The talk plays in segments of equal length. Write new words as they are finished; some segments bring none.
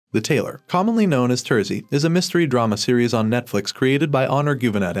The Tailor, commonly known as Terzi, is a mystery drama series on Netflix created by Onur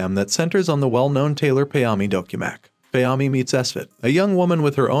Güvenatam that centers on the well-known tailor Peyami Dokumac. Peyami meets Esvet, a young woman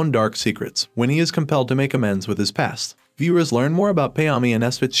with her own dark secrets, when he is compelled to make amends with his past. Viewers learn more about Peyami and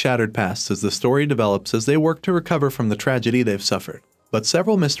Esvet's shattered pasts as the story develops as they work to recover from the tragedy they've suffered. But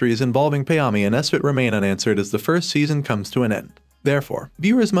several mysteries involving Peyami and Esvet remain unanswered as the first season comes to an end. Therefore,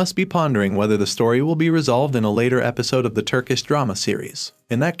 viewers must be pondering whether the story will be resolved in a later episode of the Turkish drama series.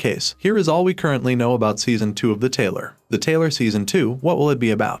 In that case, here is all we currently know about Season 2 of The Tailor. The Tailor Season 2, what will it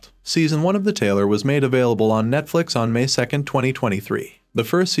be about? Season 1 of The Tailor was made available on Netflix on May 2, 2023. The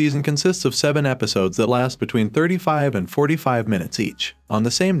first season consists of 7 episodes that last between 35 and 45 minutes each. On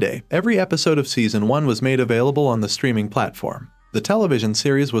the same day, every episode of Season 1 was made available on the streaming platform. The television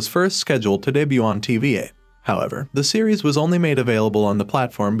series was first scheduled to debut on TVA. However, the series was only made available on the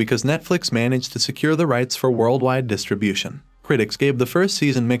platform because Netflix managed to secure the rights for worldwide distribution. Critics gave the first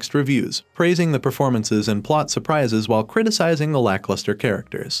season mixed reviews, praising the performances and plot surprises while criticizing the lackluster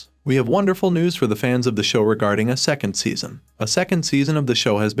characters. We have wonderful news for the fans of the show regarding a second season. A second season of the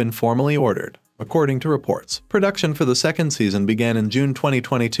show has been formally ordered. According to reports, production for the second season began in June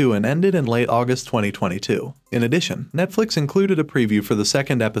 2022 and ended in late August 2022. In addition, Netflix included a preview for the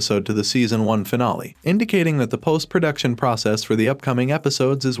second episode to the Season 1 finale, indicating that the post-production process for the upcoming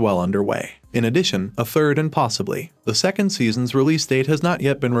episodes is well underway. In addition, a third and possibly the second season's release date has not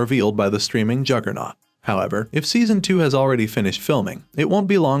yet been revealed by the streaming juggernaut. However, if Season 2 has already finished filming, it won't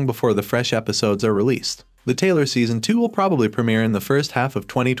be long before the fresh episodes are released. The Tailor Season 2 will probably premiere in the first half of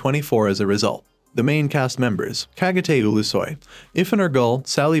 2024 as a result. The main cast members, Kagate Ulusoy, Ifan Ergul,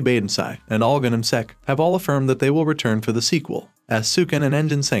 Sally Badensai, and Olgun Imsek, have all affirmed that they will return for the sequel. As Sukan and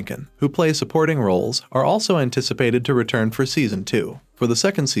Engin Senkin, who play supporting roles, are also anticipated to return for Season 2. For the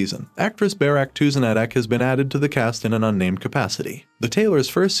second season, actress Berak Tuzanadak has been added to the cast in an unnamed capacity. The Tailor's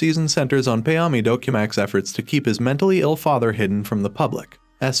first season centers on Peyami Dokumac's efforts to keep his mentally ill father hidden from the public.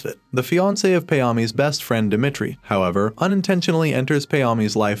 Esvet, the fiancé of Peyami's best friend Dimitri, however, unintentionally enters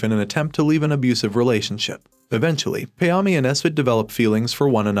Peyami's life in an attempt to leave an abusive relationship. Eventually, Peyami and Esvet develop feelings for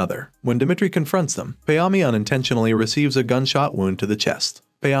one another. When Dimitri confronts them, Peyami unintentionally receives a gunshot wound to the chest.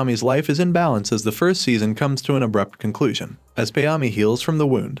 Peyami's life is in balance as the first season comes to an abrupt conclusion. As Peyami heals from the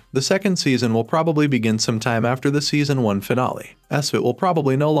wound, the second season will probably begin sometime after the Season 1 finale. Esvet will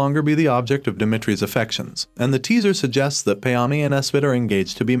probably no longer be the object of Dimitri's affections, and the teaser suggests that Peyami and Esvet are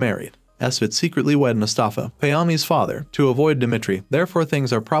engaged to be married. Esvet secretly wed Mustafa, Peyami's father, to avoid Dimitri, therefore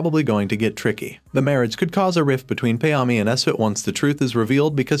things are probably going to get tricky. The marriage could cause a rift between Peyami and Esvet once the truth is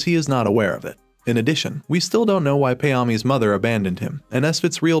revealed because he is not aware of it. In addition, we still don't know why Peyami's mother abandoned him, and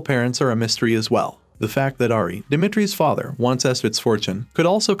Esvet's real parents are a mystery as well. The fact that Ari, Dimitri's father, wants Esvet's fortune could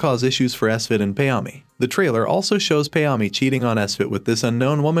also cause issues for Esvet and Peyami. The trailer also shows Peyami cheating on Esvet with this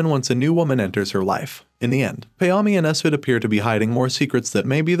unknown woman once a new woman enters her life. In the end, Peyami and Esvet appear to be hiding more secrets that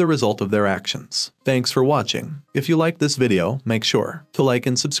may be the result of their actions. Thanks for watching. If you liked this video, make sure to like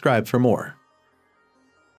and subscribe for more.